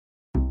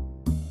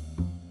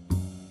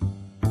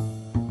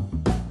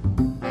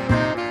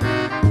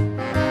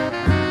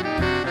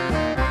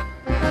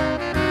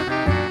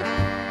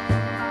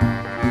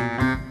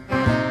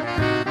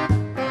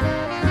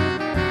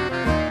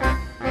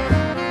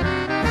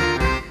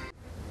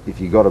if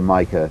you got to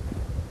make a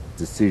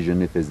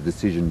decision, if there's a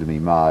decision to be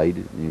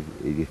made,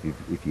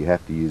 if you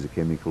have to use a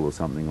chemical or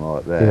something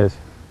like that, Yes.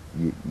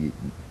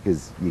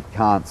 because you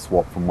can't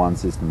swap from one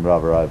system to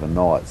another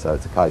overnight, so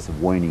it's a case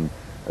of weaning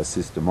a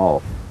system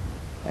off,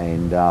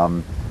 and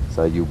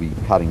so you'll be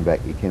cutting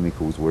back your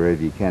chemicals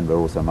wherever you can, but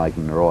also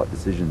making the right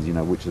decisions, you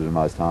know, which are the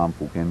most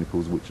harmful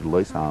chemicals, which are the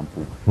least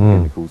harmful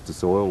chemicals to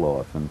soil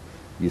life, and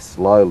you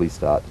slowly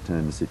start to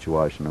turn the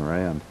situation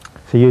around.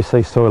 So you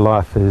see soil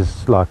life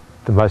as like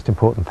the most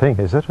important thing,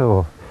 is it?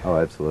 Or Oh,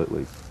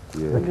 absolutely,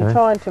 yeah. Okay. We're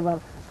trying to,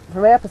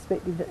 from our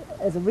perspective,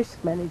 as a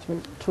risk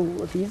management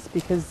tool it is,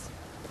 because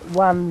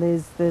one,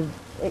 there's the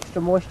extra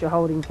moisture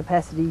holding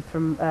capacity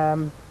from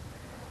the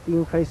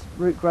increased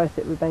root growth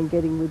that we've been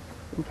getting with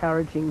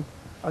encouraging,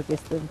 I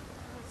guess, the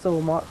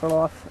soil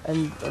microlife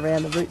and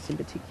around the roots in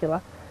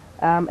particular,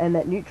 and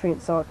that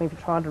nutrient cycling for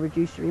trying to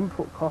reduce your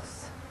input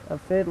costs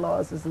of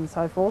fertilisers and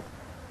so forth.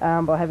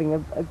 By having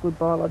a good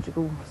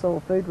biological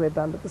soil food web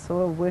under the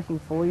soil working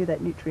for you,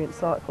 that nutrient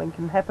cycling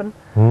can happen,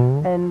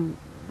 and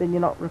then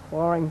you're not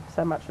requiring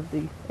so much of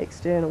the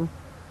external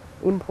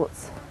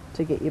inputs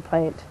to get your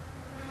plant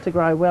to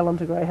grow well and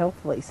to grow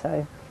healthily.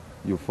 So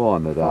You'll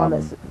find that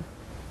there's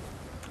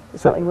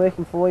something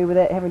working for you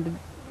without having to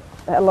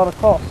a lot of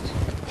cost.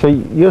 so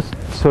you're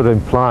sort of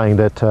implying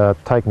that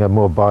taking a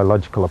more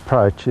biological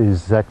approach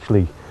is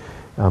actually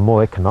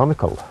more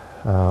economical.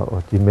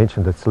 Or you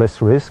mentioned it's less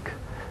risk.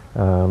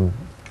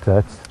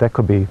 That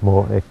could be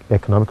more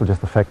economical,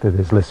 just the fact that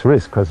there's less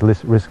risk, because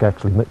less risk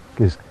actually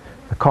is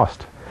a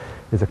cost.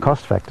 There's a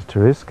cost factor to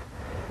risk.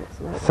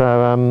 Absolutely.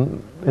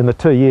 So in the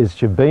 2 years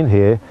that you've been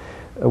here,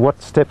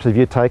 what steps have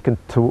you taken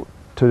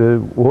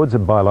towards a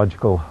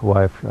biological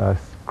way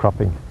of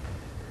cropping?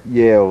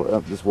 Yeah, well,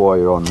 that's why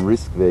you're on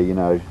risk there, you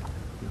know.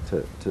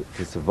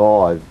 To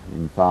survive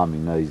in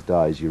farming these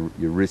days, your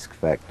risk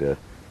factor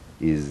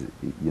is,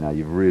 you know,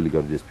 you've really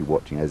got to just be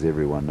watching, as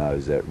everyone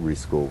knows, that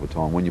risk all the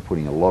time. When you're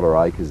putting a lot of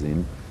acres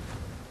in,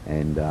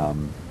 and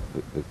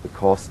the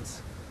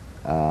costs,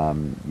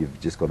 you've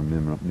just got to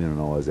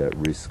minimise that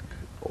risk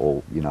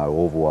all the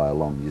way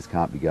along. You just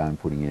can't be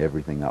putting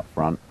everything up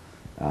front,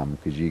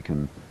 because you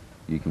can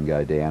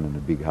go down in a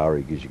big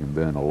hurry, because you can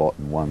burn a lot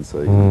in one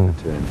season, as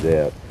it turns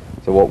out.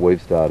 So what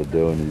we've started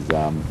doing is,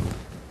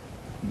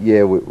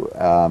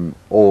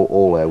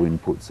 all our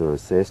inputs are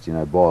assessed, you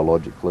know,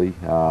 biologically.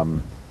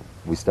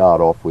 We start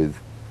off with,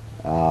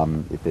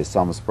 if there's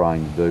summer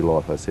spraying to do,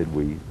 like I said,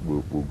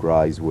 we'll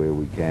graze where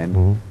we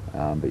can,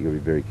 but you've got to be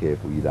very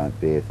careful you don't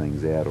bare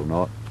things out or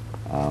not.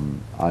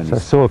 So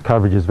soil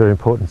coverage is very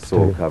important.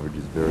 Soil coverage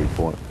is very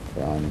important.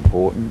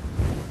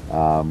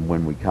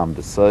 When we come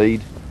to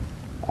seed,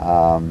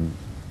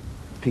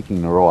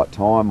 picking the right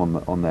time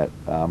on that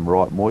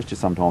right moisture.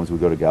 Sometimes we've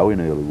got to go in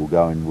early. We'll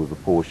go in with a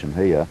portion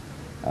here,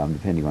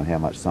 depending on how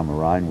much summer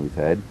rain we've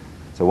had.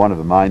 So one of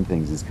the main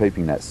things is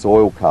keeping that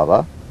soil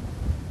cover,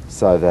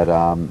 so that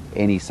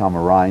any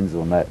summer rains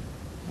on that,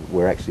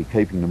 we're actually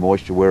keeping the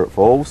moisture where it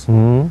falls,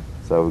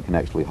 so we can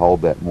actually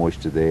hold that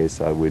moisture there,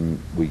 so when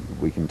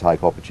we can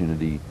take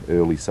opportunity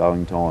early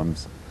sowing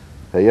times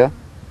here,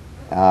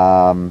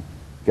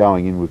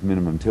 going in with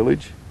minimum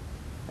tillage,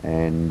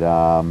 and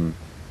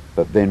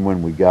but then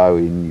when we go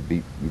in,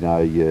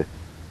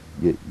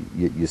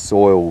 your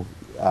soil,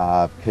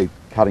 keep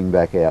cutting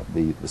back out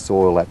the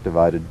soil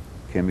activated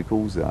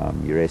chemicals,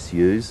 your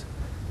SUs,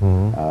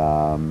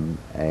 and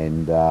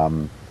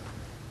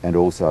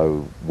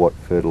also what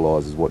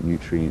fertilisers, what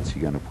nutrients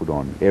you're going to put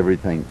on.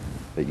 Everything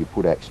that you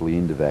put actually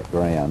into that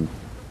ground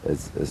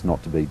is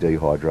not to be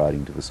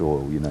dehydrating to the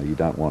soil. You know, you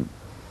don't want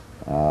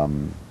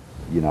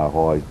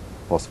high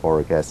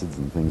phosphoric acids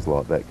and things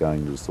like that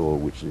going to the soil,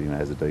 which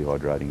has a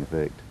dehydrating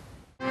effect.